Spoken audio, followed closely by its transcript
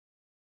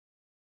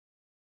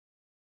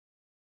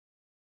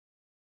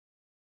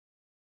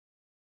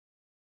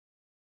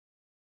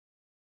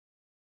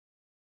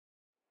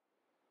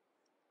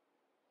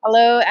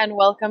Hello and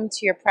welcome to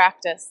your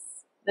practice.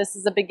 This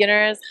is a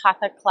beginner's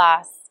Hatha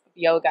class of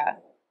yoga.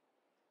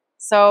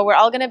 So we're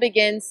all going to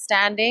begin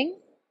standing.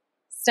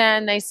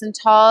 Stand nice and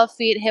tall,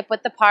 feet hip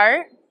width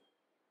apart.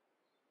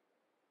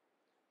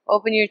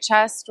 Open your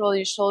chest, roll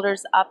your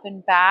shoulders up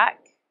and back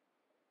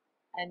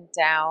and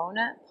down,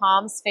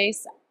 palms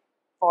face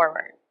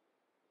forward.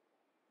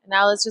 And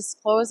now let's just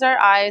close our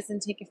eyes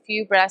and take a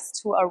few breaths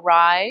to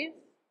arrive.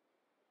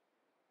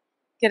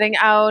 Getting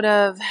out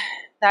of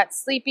that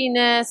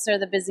sleepiness or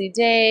the busy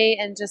day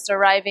and just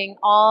arriving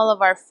all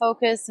of our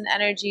focus and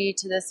energy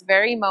to this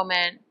very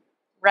moment,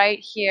 right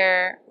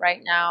here,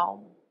 right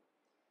now.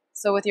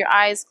 So with your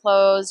eyes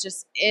closed,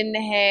 just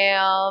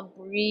inhale,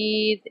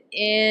 breathe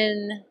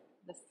in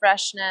the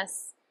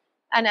freshness.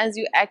 And as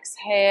you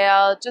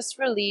exhale, just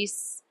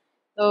release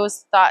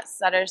those thoughts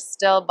that are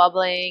still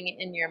bubbling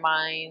in your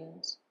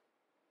mind.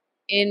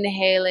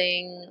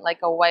 Inhaling like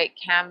a white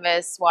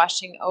canvas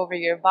washing over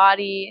your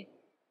body.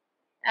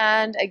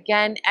 And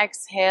again,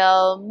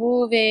 exhale,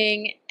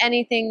 moving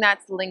anything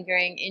that's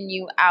lingering in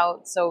you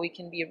out so we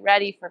can be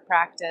ready for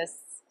practice.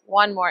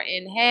 One more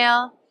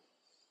inhale.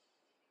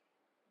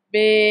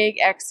 Big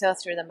exhale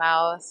through the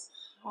mouth.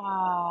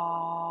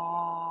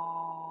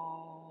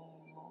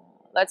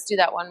 Let's do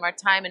that one more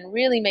time and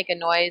really make a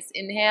noise.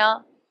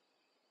 Inhale.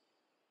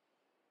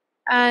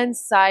 And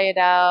sigh it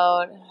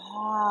out.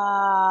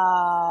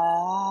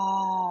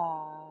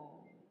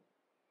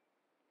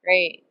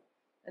 Great.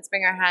 Let's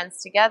bring our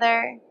hands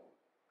together,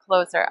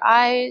 close our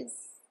eyes,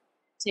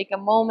 take a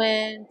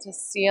moment to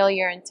seal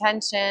your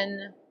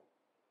intention,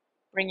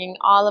 bringing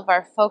all of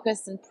our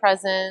focus and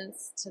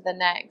presence to the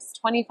next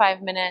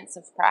 25 minutes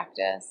of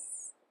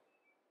practice.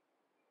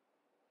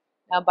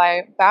 Now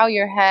bow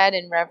your head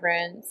in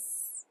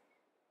reverence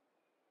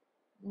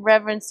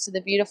to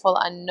the beautiful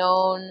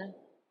unknown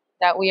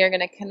that we are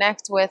going to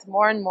connect with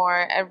more and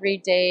more every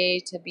day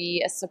to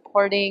be a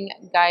supporting,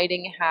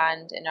 guiding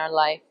hand in our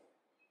life.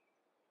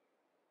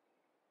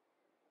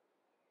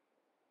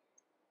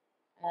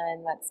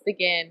 And let's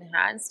begin.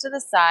 Hands to the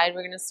side.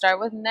 We're going to start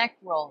with neck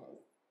rolls.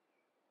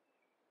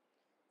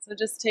 So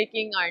just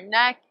taking our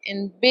neck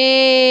in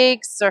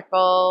big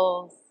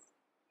circles.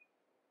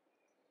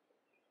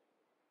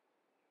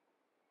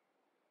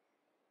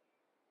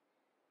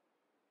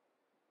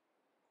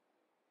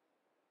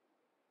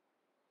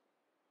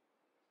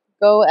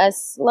 Go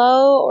as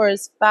slow or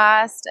as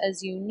fast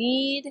as you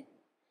need.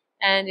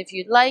 And if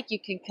you'd like, you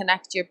can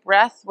connect your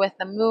breath with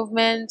the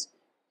movement.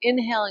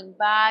 Inhaling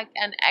back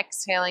and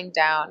exhaling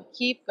down.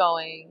 Keep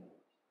going.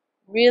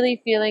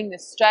 Really feeling the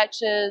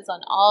stretches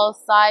on all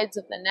sides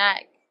of the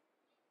neck.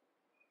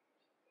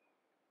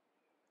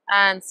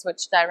 And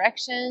switch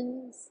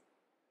directions.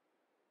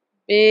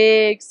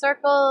 Big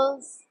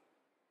circles.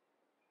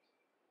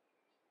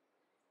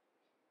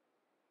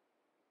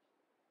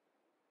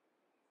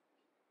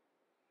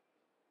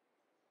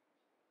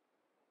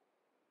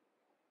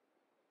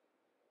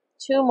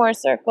 Two more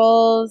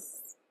circles.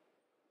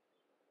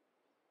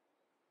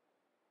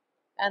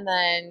 And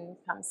then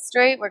come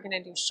straight. We're going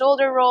to do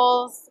shoulder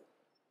rolls.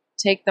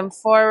 Take them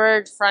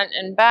forward, front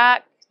and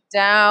back,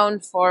 down,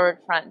 forward,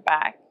 front,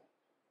 back.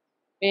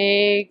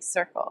 Big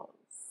circles.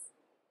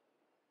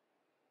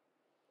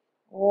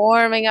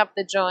 Warming up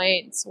the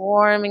joints,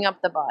 warming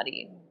up the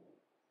body.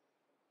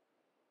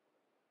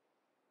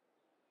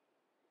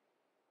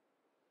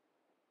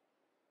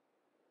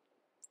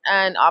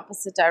 And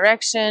opposite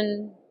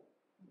direction.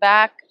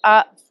 Back,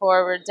 up,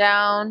 forward,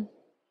 down.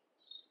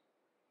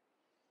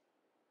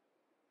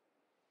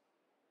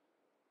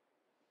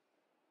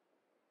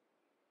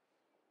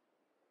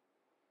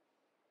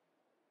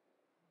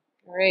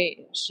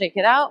 Great. Shake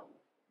it out.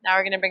 Now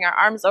we're going to bring our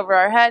arms over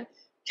our head.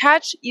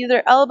 Catch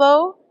either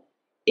elbow.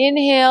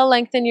 Inhale,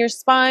 lengthen your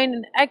spine,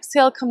 and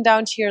exhale, come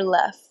down to your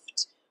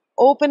left.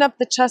 Open up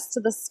the chest to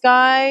the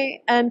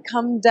sky and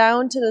come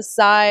down to the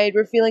side.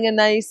 We're feeling a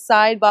nice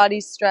side body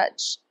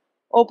stretch.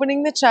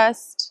 Opening the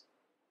chest.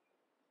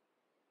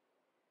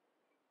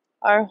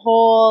 Our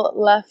whole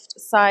left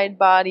side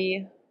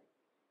body.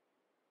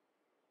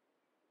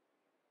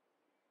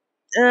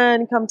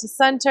 And come to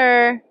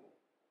center.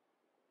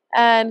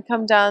 And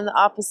come down the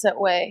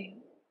opposite way.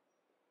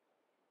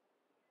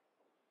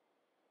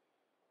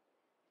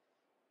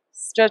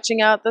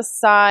 Stretching out the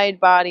side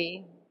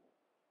body.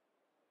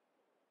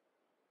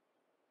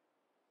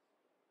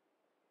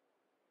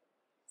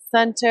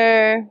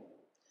 Center.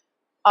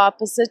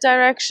 Opposite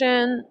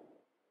direction.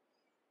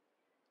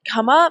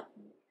 Come up.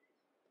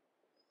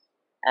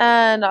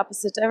 And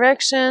opposite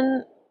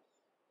direction.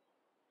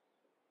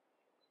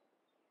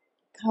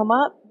 Come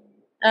up.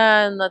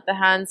 And let the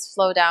hands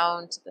flow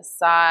down to the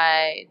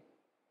side.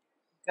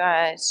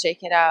 Good.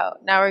 Shake it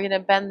out. Now we're going to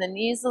bend the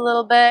knees a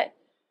little bit.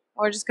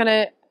 We're just going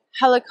to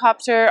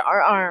helicopter our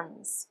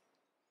arms.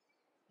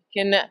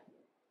 You can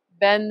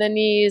bend the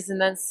knees and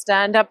then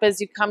stand up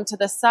as you come to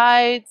the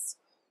sides.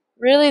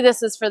 Really,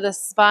 this is for the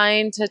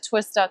spine, to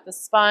twist out the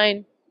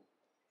spine.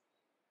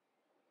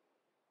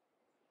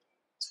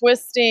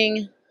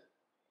 Twisting.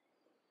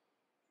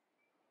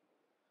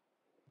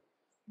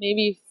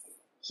 Maybe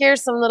hear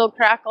some little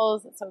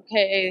crackles, it's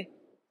okay.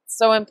 It's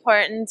so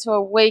important to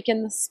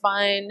awaken the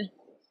spine.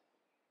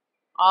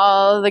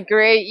 All the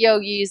great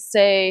yogis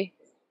say,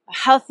 a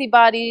healthy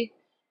body,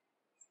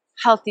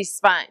 healthy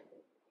spine.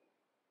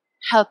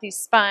 Healthy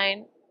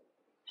spine,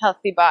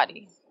 healthy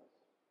body.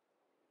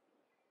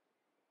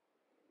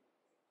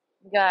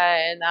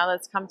 Good. Now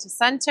let's come to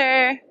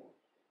center.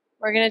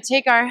 We're going to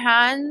take our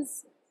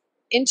hands,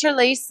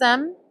 interlace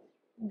them,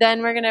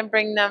 then we're going to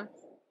bring them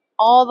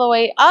all the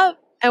way up,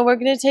 and we're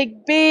going to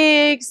take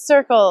big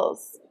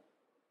circles.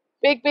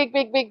 Big, big,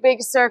 big, big,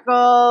 big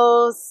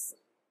circles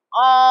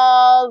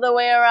all the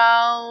way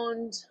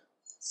around,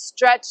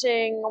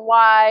 stretching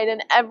wide in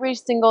every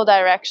single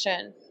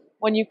direction.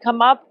 When you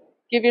come up,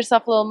 give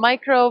yourself a little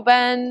micro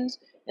bend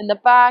in the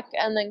back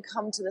and then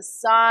come to the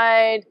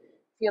side.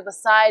 Feel the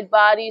side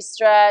body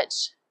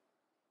stretch.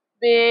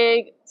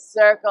 Big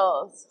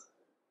circles.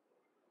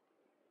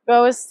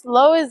 Go as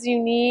slow as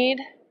you need.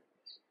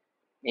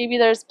 Maybe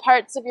there's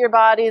parts of your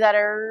body that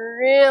are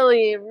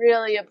really,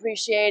 really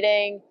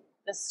appreciating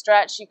the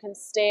stretch. You can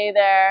stay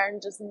there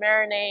and just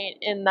marinate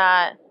in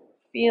that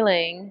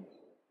feeling.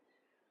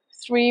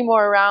 3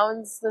 more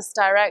rounds this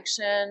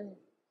direction.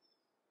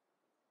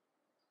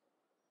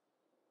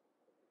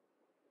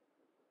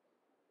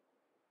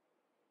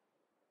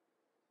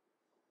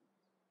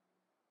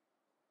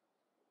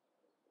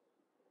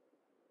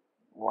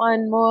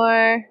 One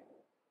more.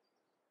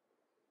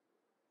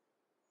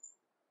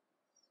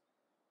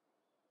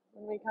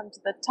 When we come to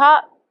the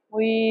top,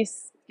 we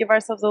give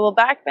ourselves a little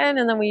back bend,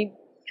 and then we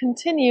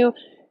continue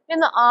in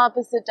the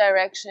opposite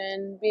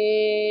direction.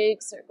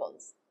 Big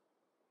circles.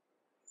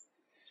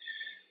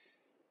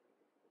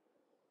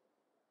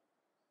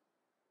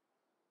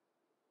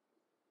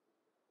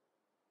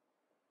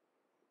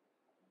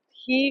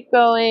 Keep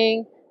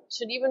going.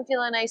 Should even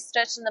feel a nice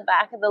stretch in the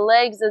back of the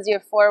legs as you're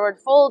forward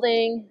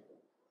folding.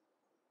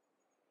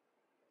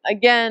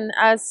 Again,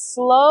 as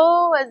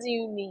slow as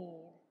you need.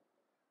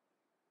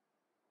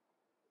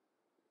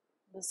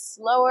 The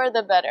slower,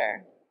 the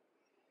better.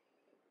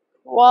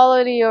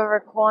 Quality over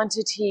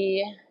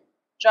quantity.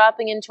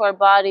 Dropping into our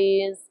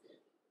bodies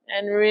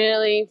and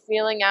really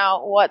feeling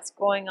out what's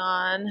going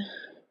on,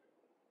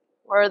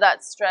 where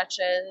that stretch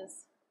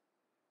is.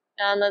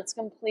 And let's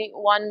complete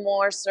one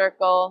more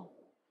circle.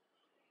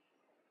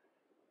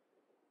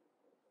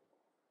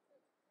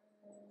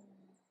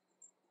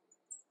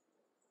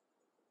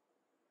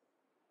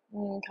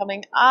 And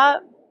coming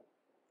up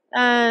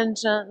and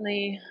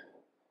gently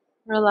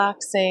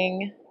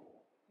relaxing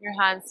your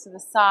hands to the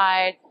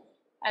side.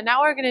 And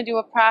now we're going to do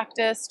a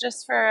practice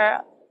just for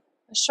a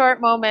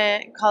short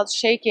moment called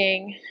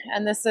shaking.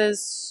 And this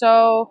is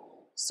so,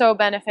 so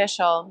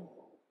beneficial.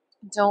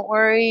 Don't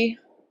worry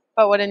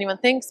about what anyone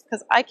thinks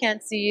because I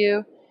can't see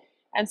you.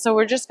 And so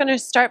we're just going to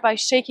start by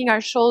shaking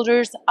our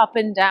shoulders up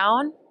and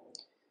down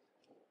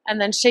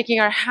and then shaking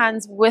our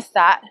hands with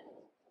that.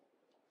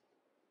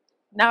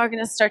 Now we're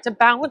going to start to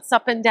bounce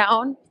up and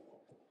down,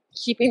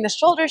 keeping the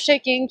shoulders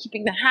shaking,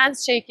 keeping the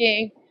hands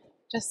shaking,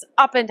 just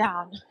up and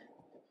down.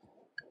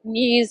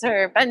 Knees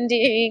are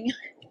bending,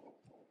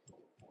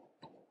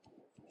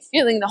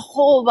 feeling the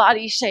whole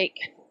body shake.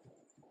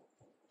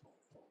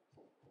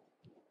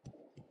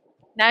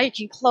 Now you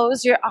can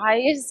close your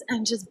eyes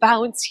and just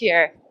bounce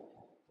here.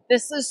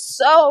 This is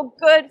so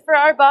good for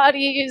our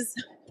bodies.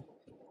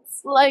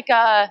 It's like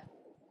a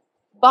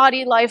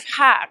body life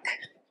hack.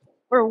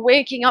 We're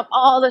waking up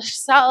all the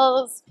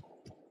cells,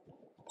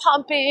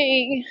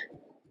 pumping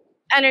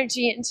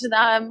energy into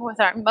them with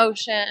our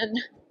motion.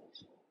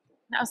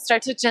 Now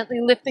start to gently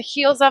lift the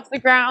heels off the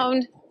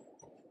ground.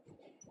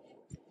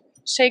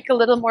 Shake a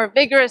little more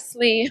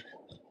vigorously.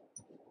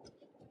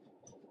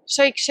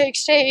 Shake, shake,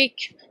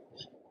 shake.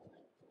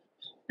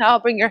 Now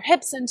bring your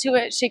hips into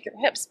it. Shake your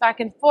hips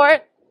back and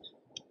forth.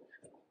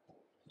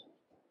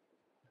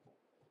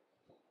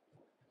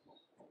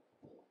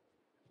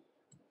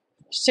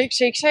 Shake,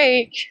 shake,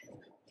 shake.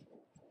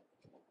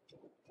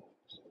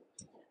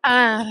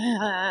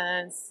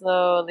 And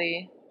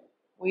slowly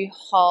we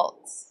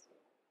halt.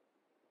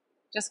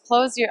 Just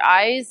close your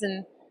eyes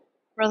and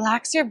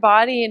relax your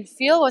body and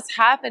feel what's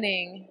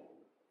happening.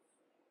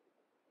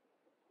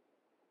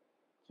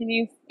 Can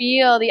you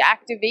feel the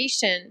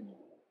activation?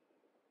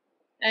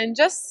 And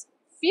just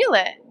feel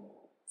it.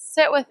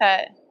 Sit with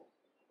it.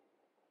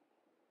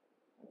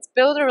 Let's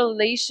build a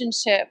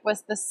relationship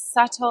with the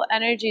subtle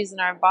energies in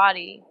our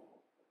body.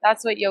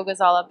 That's what yoga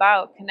is all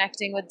about,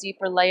 connecting with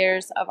deeper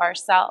layers of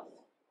ourself.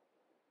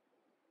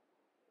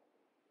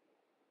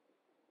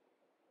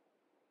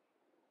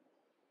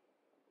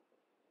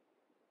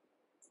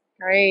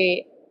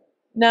 Great.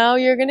 Now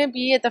you're going to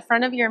be at the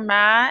front of your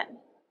mat.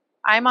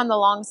 I'm on the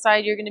long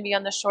side. You're going to be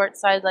on the short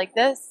side like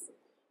this.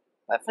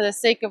 But for the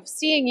sake of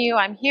seeing you,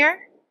 I'm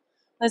here.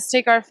 Let's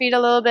take our feet a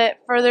little bit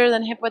further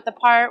than hip width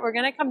apart. We're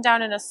going to come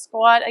down in a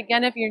squat.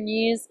 Again, if your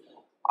knees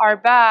are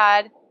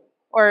bad,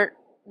 or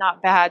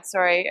not bad,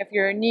 sorry, if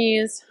your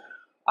knees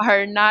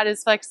are not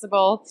as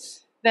flexible,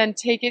 then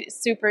take it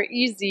super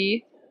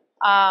easy.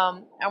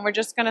 And we're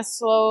just going to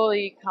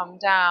slowly come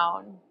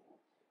down.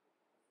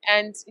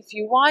 And if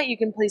you want, you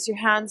can place your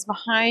hands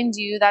behind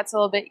you. That's a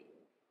little bit,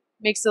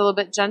 makes it a little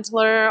bit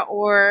gentler.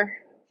 Or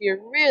if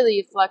you're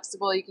really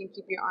flexible, you can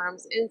keep your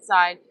arms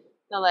inside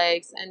the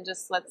legs and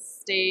just let's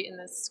stay in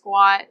the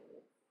squat.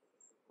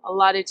 A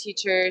lot of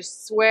teachers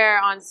swear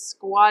on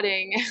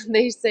squatting.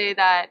 They say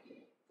that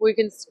we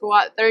can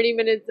squat 30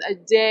 minutes a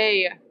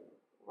day,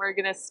 we're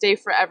going to stay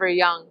forever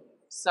young.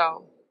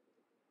 So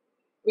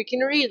we can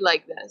read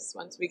like this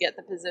once we get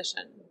the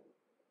position.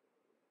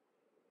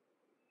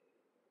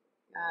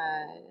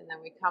 And then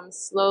we come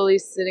slowly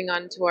sitting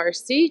onto our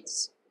seat.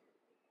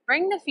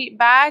 Bring the feet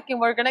back, and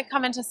we're going to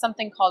come into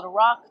something called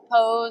rock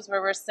pose,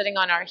 where we're sitting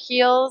on our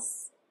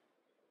heels.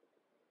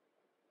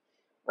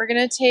 We're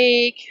going to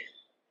take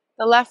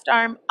the left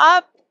arm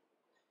up,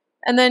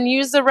 and then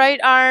use the right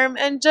arm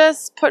and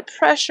just put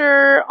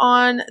pressure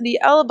on the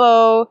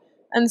elbow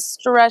and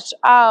stretch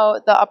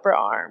out the upper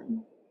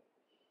arm.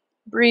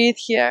 Breathe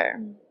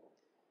here.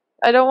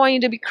 I don't want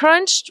you to be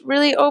crunched.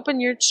 Really open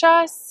your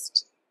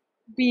chest.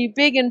 Be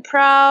big and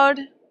proud.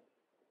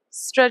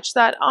 Stretch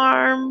that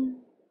arm.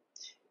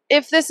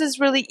 If this is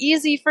really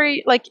easy for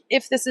you,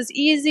 if this is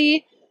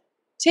easy,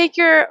 take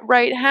your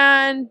right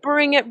hand,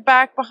 bring it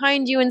back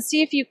behind you, and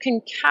see if you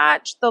can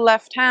catch the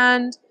left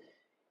hand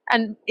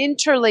and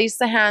interlace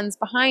the hands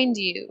behind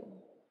you.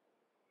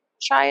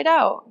 Try it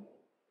out.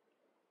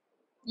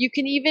 You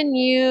can even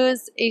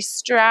use a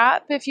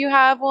strap if you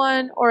have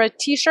one, or a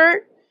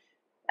t-shirt,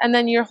 and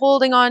then you're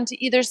holding on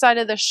to either side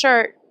of the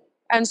shirt,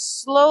 and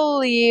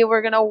slowly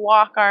we're going to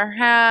walk our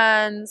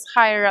hands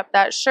higher up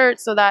that shirt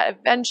so that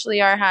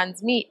eventually our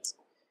hands meet.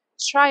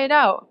 Try it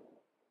out.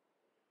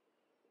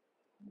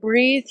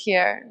 Breathe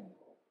here.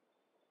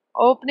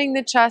 Opening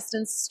the chest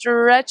and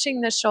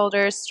stretching the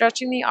shoulders,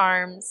 stretching the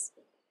arms.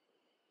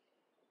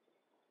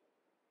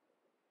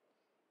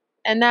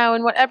 And now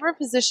in whatever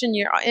position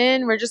you're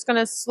in, we're just going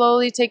to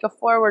slowly take a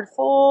forward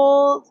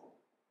fold.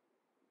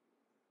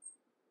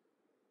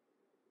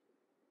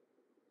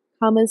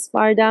 Come as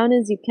far down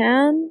as you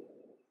can.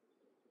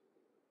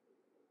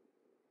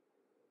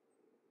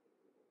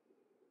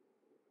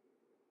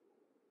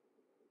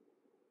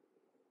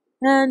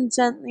 And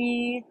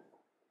gently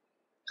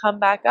come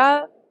back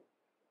up.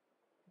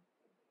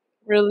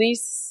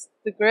 Release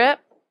the grip.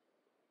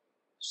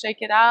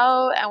 Shake it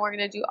out, and we're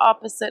going to do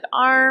opposite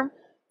arm.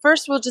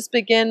 First, we'll just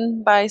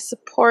begin by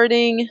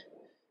supporting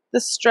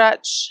the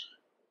stretch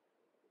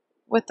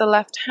with the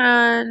left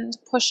hand,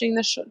 pushing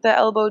the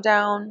elbow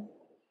down,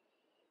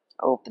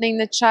 opening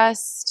the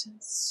chest,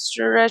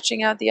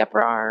 stretching out the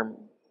upper arm.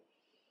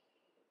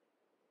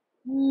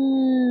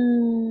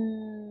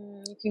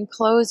 You can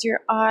close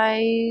your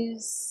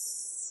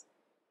eyes.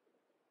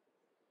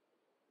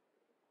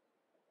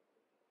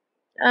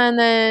 And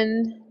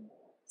then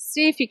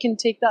see if you can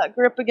take that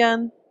grip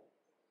again.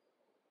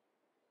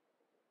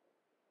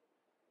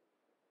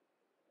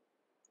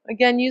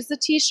 Again, use the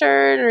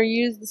t-shirt or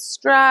use the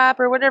strap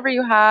or whatever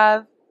you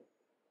have.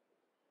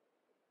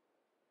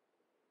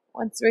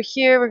 Once we're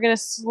here, we're going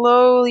to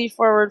slowly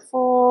forward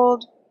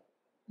fold,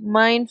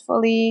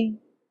 mindfully.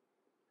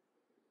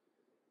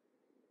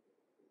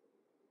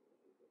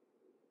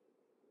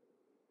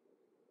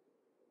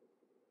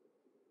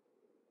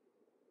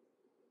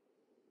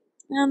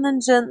 And then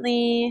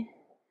gently,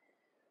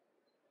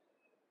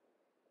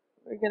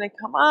 we're going to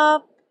come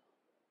up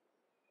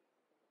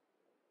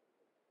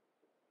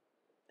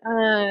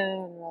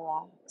and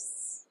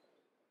relax.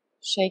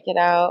 Shake it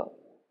out.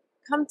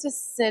 Come to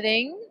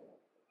sitting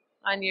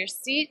on your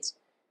seat.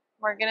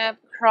 We're going to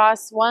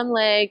cross one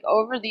leg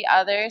over the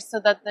other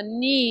so that the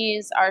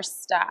knees are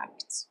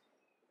stacked.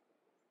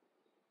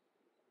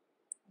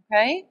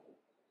 Okay?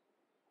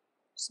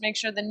 Just make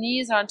sure the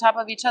knees are on top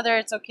of each other.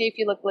 It's okay if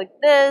you look like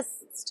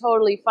this. It's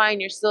totally fine.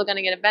 You're still going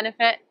to get a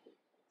benefit.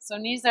 So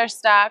knees are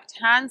stacked,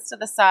 hands to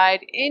the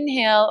side.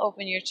 Inhale,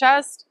 open your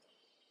chest.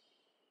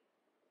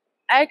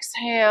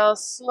 Exhale,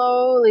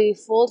 slowly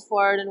fold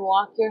forward and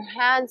walk your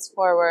hands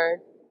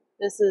forward.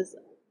 This is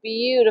a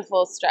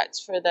beautiful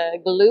stretch for the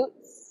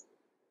glutes.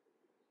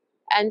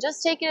 And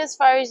just take it as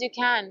far as you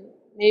can.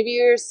 Maybe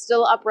you're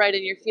still upright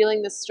and you're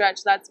feeling the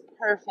stretch. That's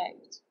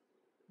perfect.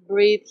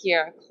 Breathe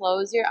here.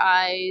 Close your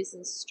eyes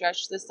and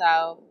stretch this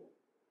out.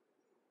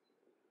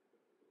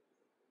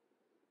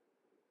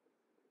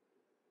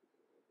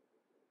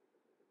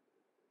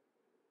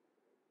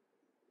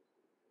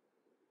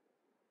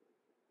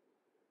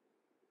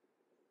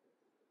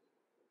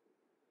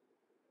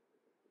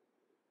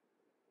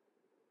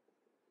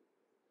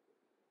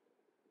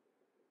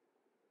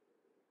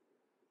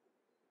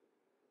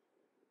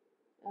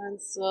 And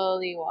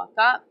slowly walk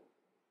up.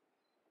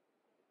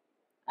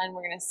 And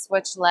we're going to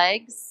switch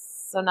legs.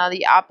 So now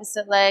the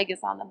opposite leg is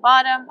on the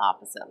bottom,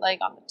 opposite leg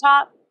on the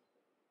top.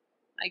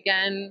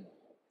 Again,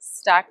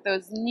 stack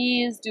those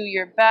knees, do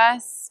your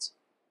best.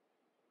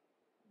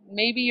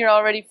 Maybe you're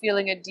already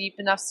feeling a deep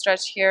enough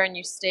stretch here and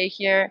you stay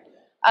here.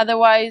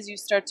 Otherwise, you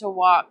start to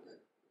walk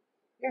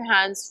your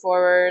hands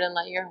forward and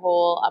let your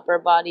whole upper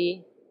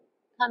body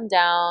come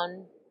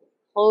down.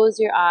 Close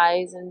your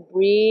eyes and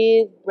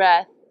breathe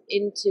breath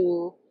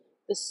into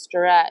the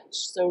stretch.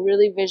 So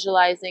really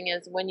visualizing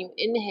as when you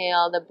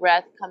inhale, the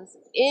breath comes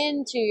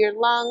into your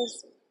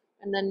lungs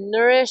and then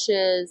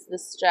nourishes the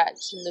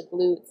stretch in the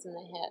glutes and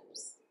the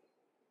hips.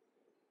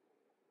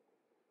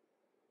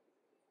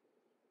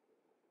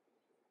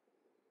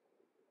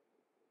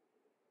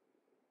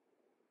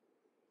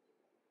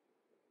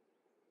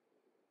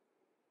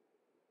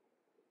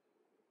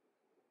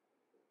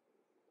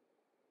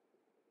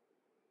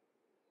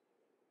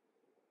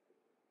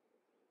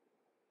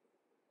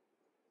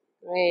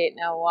 Great,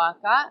 now walk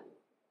up,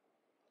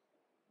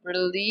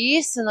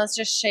 release, and let's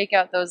just shake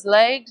out those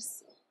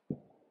legs.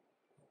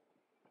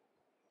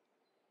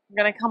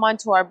 We're going to come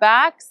onto our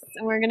backs,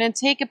 and we're going to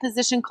take a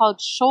position called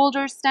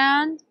shoulder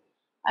stand.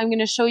 I'm going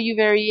to show you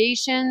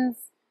variations.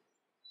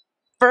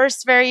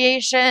 First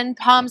variation,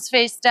 palms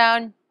face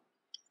down,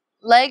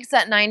 legs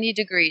at 90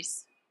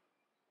 degrees.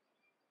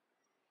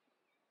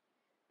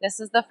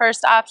 This is the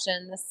first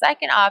option. The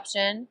second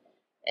option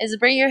is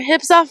bring your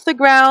hips off the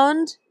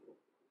ground,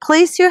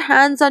 place your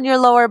hands on your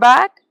lower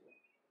back,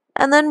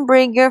 and then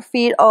bring your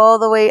feet all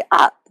the way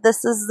up.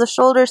 This is the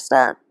shoulder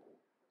stand,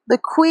 the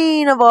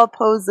queen of all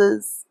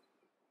poses.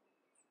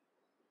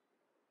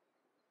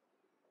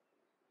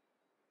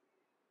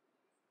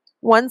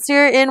 Once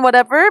you're in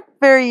whatever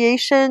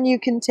variation you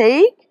can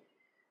take,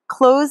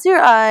 close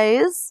your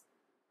eyes,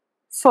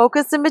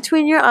 focus in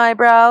between your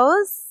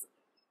eyebrows,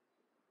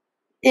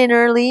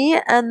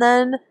 innerly, and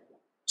then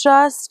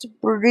just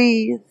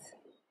breathe.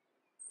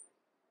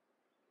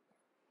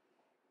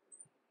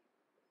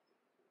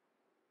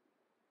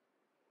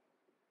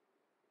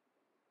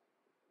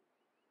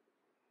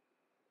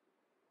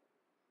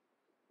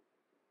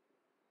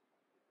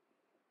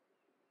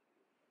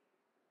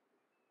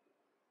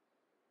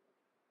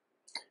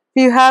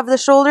 If you have the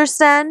shoulder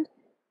stand,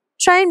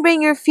 try and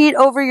bring your feet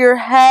over your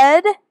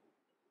head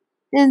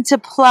into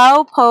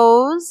plow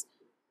pose.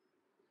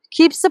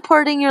 Keep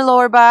supporting your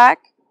lower back.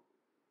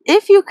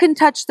 If you can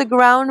touch the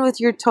ground with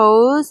your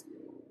toes,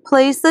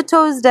 place the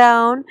toes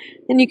down,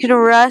 and you can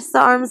rest the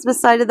arms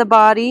beside of the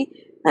body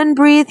and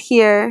breathe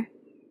here.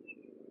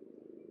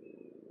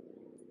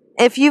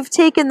 If you've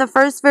taken the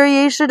first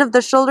variation of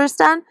the shoulder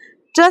stand,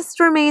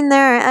 just remain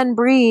there and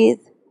breathe.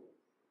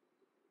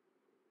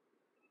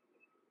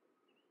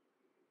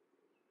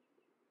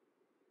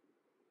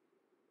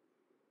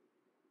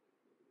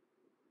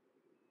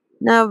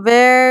 Now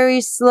very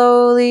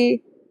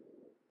slowly,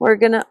 we're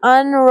going to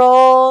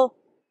unroll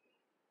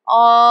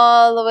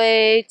all the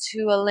way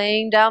to a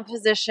laying down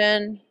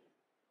position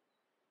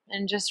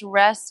and just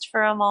rest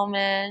for a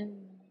moment.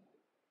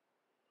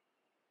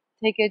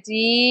 Take a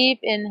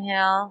deep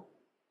inhale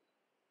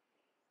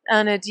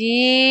and a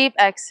deep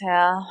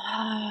exhale.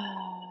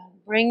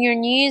 Bring your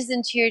knees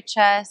into your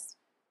chest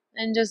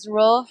and just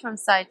roll from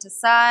side to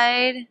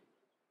side,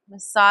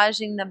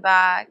 massaging the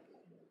back.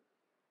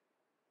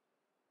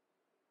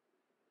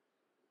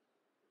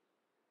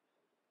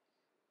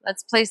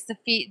 Let's place the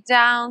feet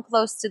down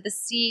close to the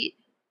seat,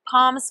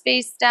 palms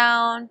face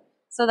down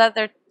so that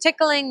they're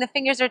tickling, the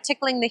fingers are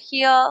tickling the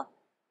heel,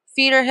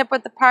 feet are hip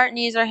width apart,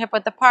 knees are hip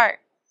width apart.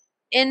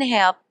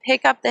 Inhale,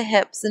 pick up the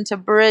hips into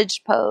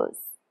bridge pose.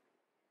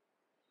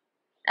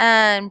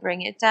 And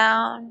bring it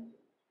down.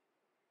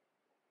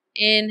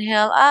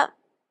 Inhale up.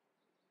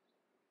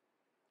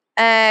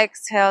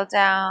 Exhale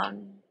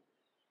down.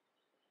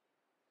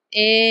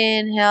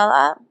 Inhale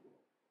up.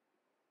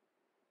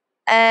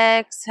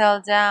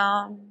 Exhale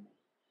down.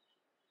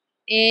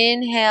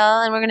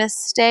 Inhale, and we're going to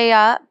stay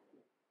up.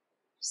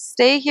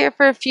 Stay here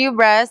for a few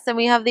breaths, and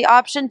we have the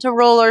option to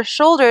roll our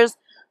shoulders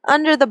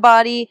under the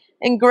body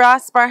and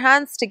grasp our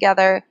hands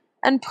together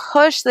and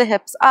push the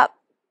hips up.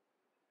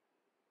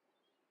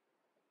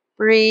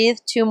 Breathe,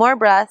 2 more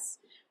breaths.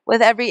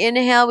 With every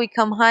inhale, we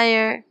come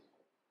higher.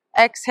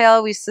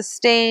 Exhale, we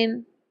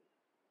sustain.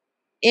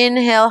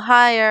 Inhale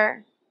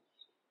higher.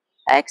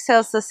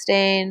 Exhale,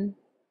 sustain.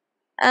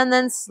 And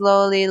then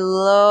slowly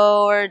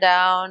lower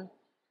down.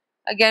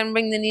 Again,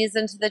 bring the knees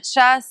into the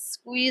chest,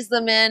 squeeze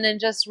them in, and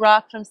just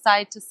rock from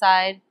side to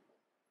side.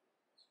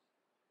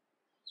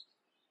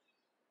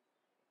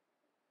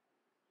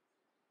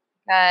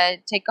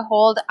 Good. Take a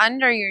hold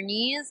under your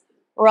knees.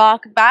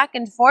 Rock back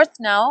and forth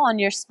now on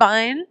your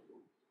spine.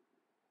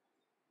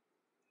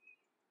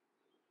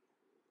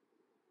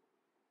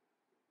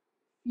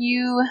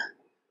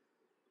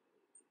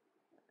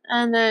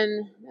 And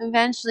then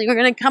eventually we're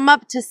going to come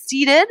up to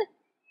seated.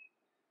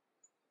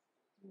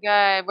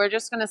 Good. We're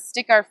just going to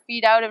stick our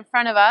feet out in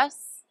front of us.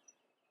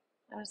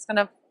 I'm just going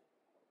to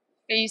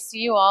face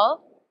you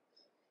all.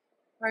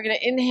 We're going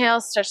to inhale,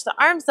 stretch the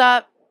arms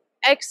up.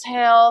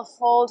 Exhale,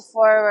 fold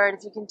forward.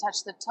 If you can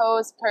touch the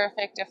toes,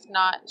 perfect. If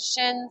not,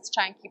 shins.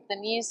 Try and keep the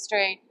knees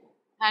straight.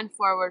 And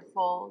forward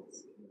fold.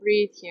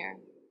 Breathe here.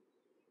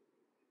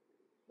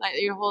 Let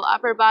your whole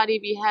upper body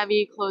be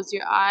heavy. Close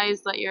your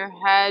eyes. Let your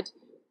head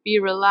be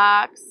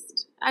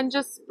relaxed. And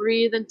just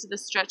breathe into the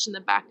stretch in the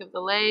back of the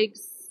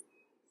legs.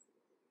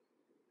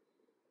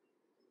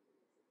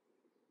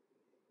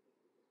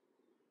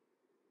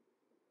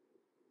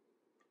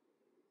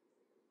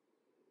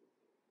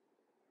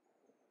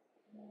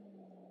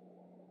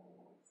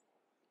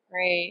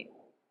 Great.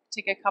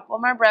 Take a couple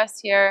more breaths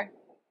here.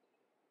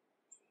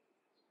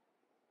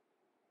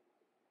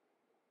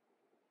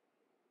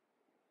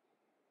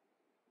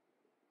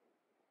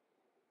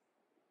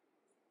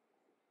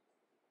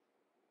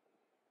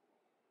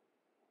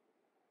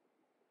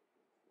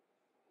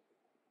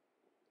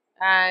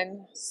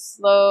 And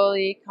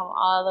slowly come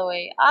all the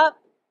way up.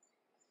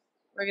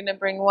 We're going to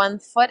bring one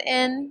foot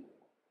in,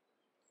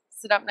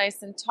 sit up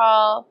nice and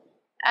tall,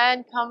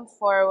 and come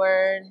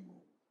forward.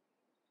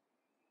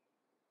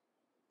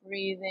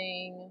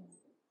 Breathing,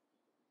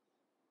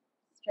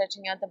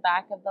 stretching out the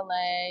back of the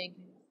leg.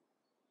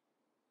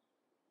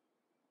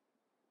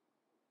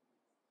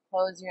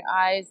 Close your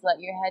eyes, let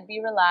your head be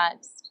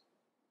relaxed.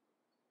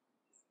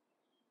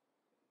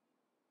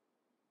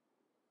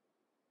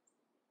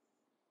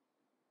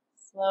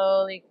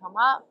 Slowly come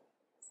up.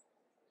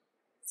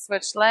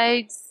 Switch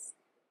legs.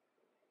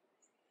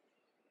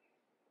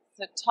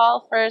 Sit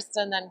tall first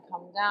and then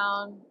come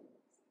down.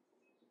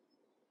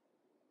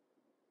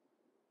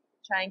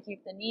 Try and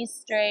keep the knees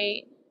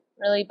straight,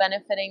 really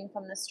benefiting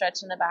from the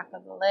stretch in the back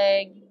of the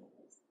leg.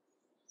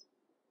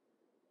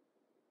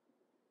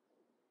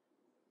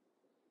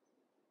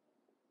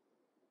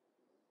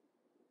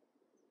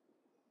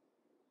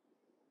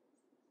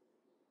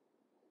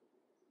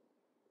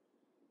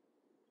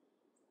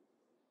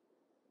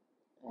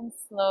 And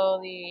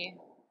slowly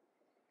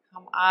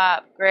come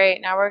up. Great.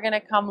 Now we're going to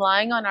come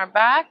lying on our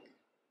back.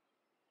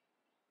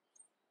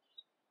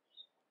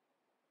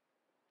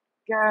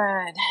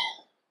 Good.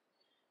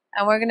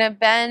 And we're going to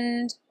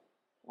bend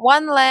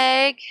one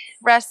leg,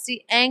 rest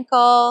the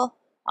ankle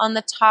on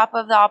the top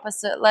of the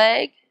opposite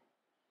leg,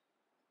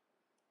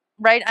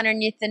 right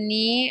underneath the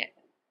knee.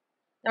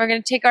 Then we're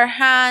going to take our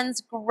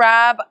hands,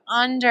 grab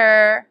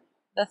under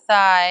the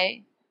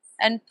thigh,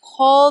 and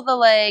pull the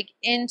leg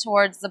in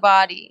towards the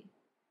body.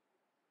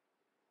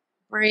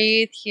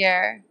 Breathe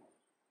here.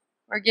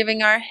 We're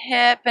giving our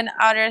hip and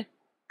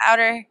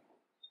outer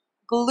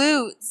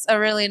glutes a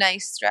really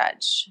nice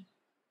stretch.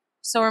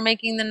 So we're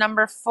making the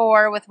number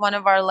 4 with one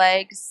of our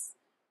legs,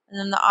 and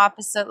then the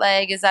opposite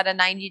leg is at a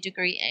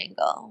 90-degree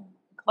angle.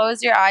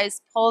 Close your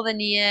eyes, pull the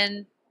knee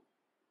in.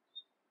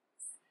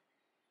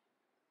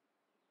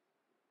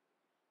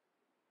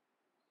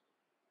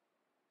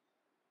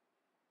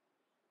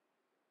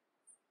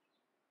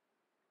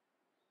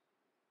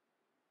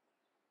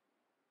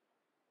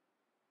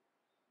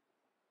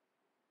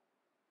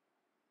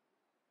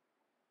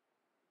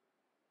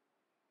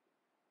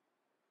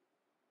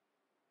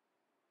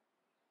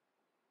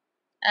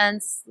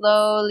 And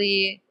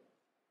slowly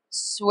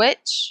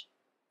switch.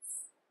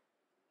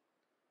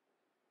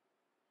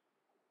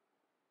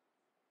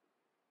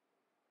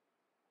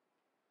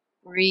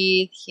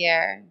 Breathe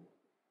here.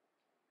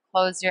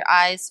 Close your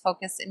eyes,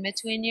 focus in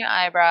between your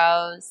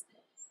eyebrows.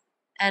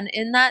 And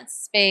in that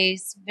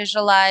space,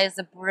 visualize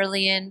a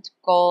brilliant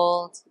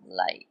gold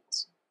light.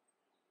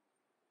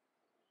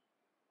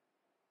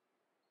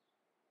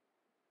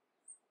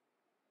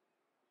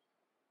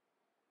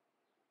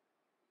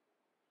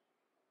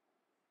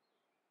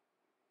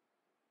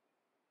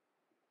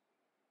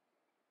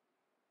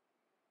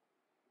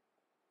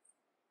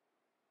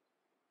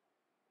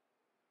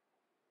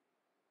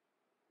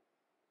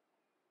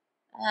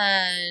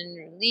 And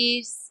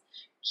release.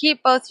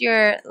 Keep both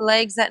your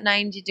legs at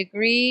 90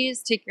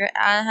 degrees. Take your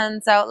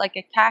hands out like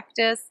a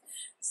cactus.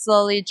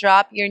 Slowly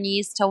drop your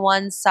knees to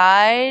one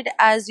side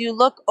as you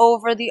look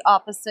over the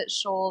opposite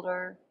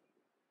shoulder.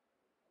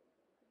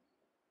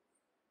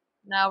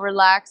 Now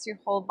relax your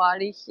whole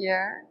body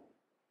here.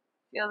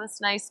 Feel this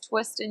nice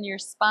twist in your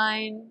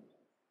spine.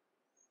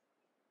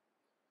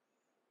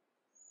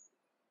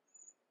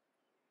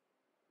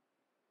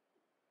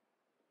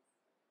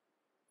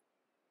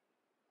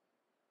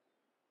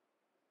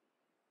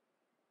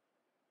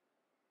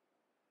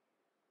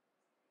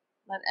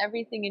 Let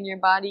everything in your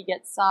body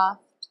get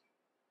soft.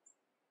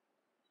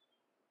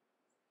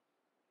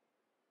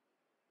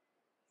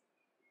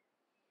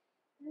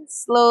 And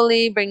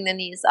slowly bring the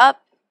knees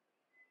up.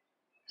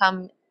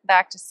 Come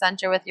back to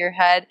center with your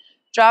head.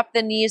 Drop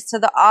the knees to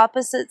the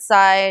opposite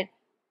side.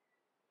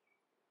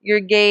 Your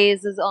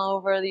gaze is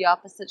over the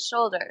opposite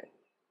shoulder.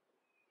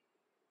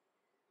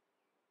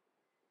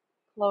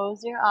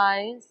 Close your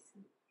eyes.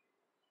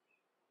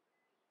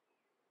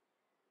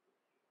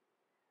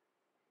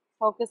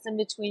 Focus in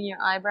between your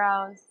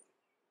eyebrows.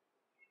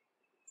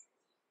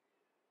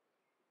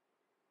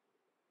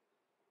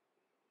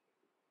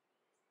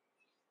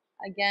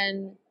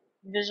 Again,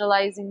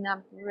 visualizing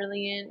that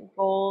brilliant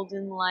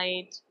golden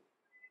light,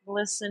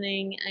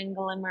 glistening and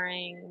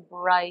glimmering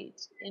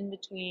bright in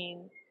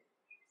between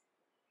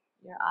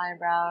your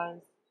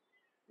eyebrows.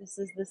 This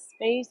is the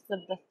space of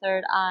the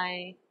third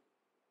eye.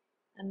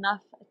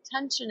 Enough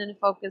attention and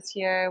focus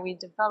here, we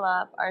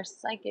develop our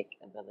psychic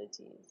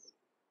abilities.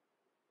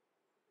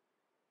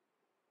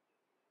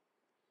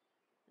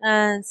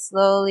 And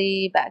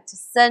slowly back to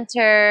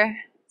center.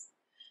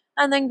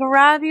 And then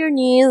grab your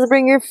knees,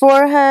 bring your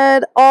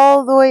forehead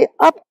all the way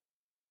up.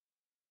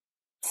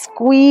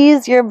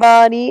 Squeeze your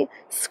body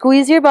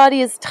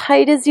as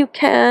tight as you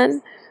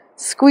can.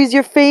 Squeeze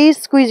your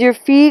face, squeeze your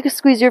feet,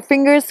 squeeze your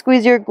fingers,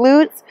 squeeze your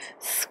glutes.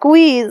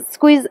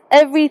 Squeeze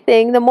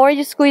everything. The more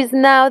you squeeze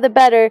now, the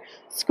better.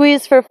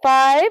 Squeeze for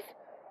 5,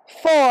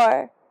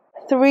 4,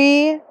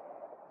 3,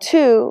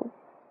 2,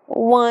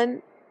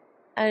 1.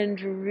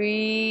 And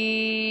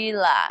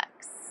relax.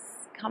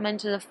 Come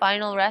into the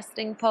final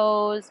resting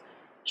pose,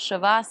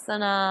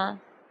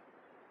 Shavasana.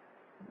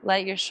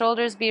 Let your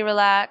shoulders be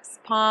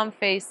relaxed, palm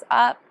face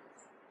up.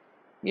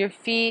 Your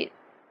feet,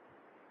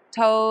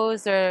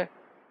 toes are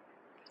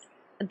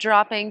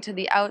dropping to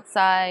the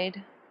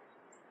outside.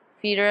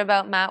 Feet are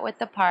about mat width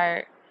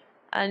apart.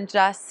 And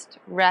just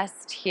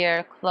rest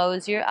here.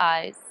 Close your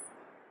eyes.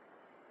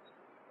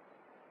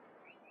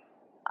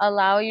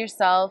 Allow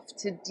yourself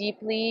to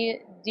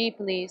deeply,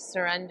 deeply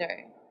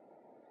surrender.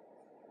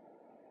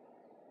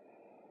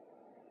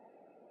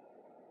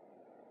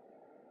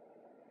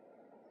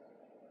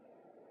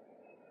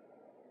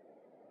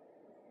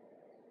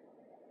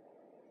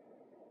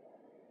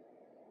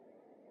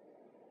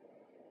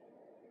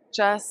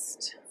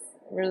 Just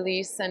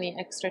release any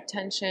extra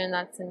tension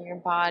that's in your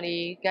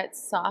body. Get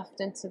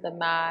soft into the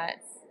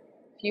mat.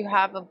 If you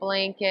have a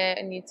blanket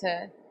and need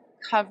to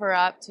cover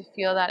up to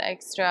feel that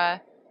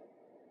extra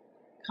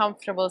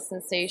comfortable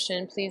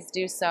sensation, please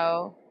do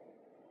so.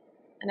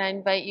 And I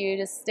invite you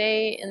to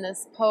stay in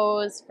this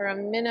pose for a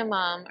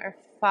minimum of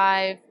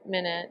 5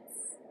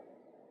 minutes.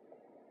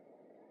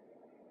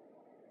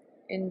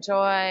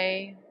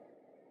 Enjoy.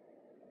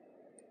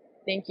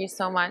 Thank you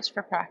so much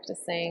for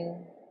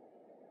practicing.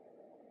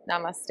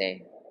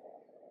 Namaste.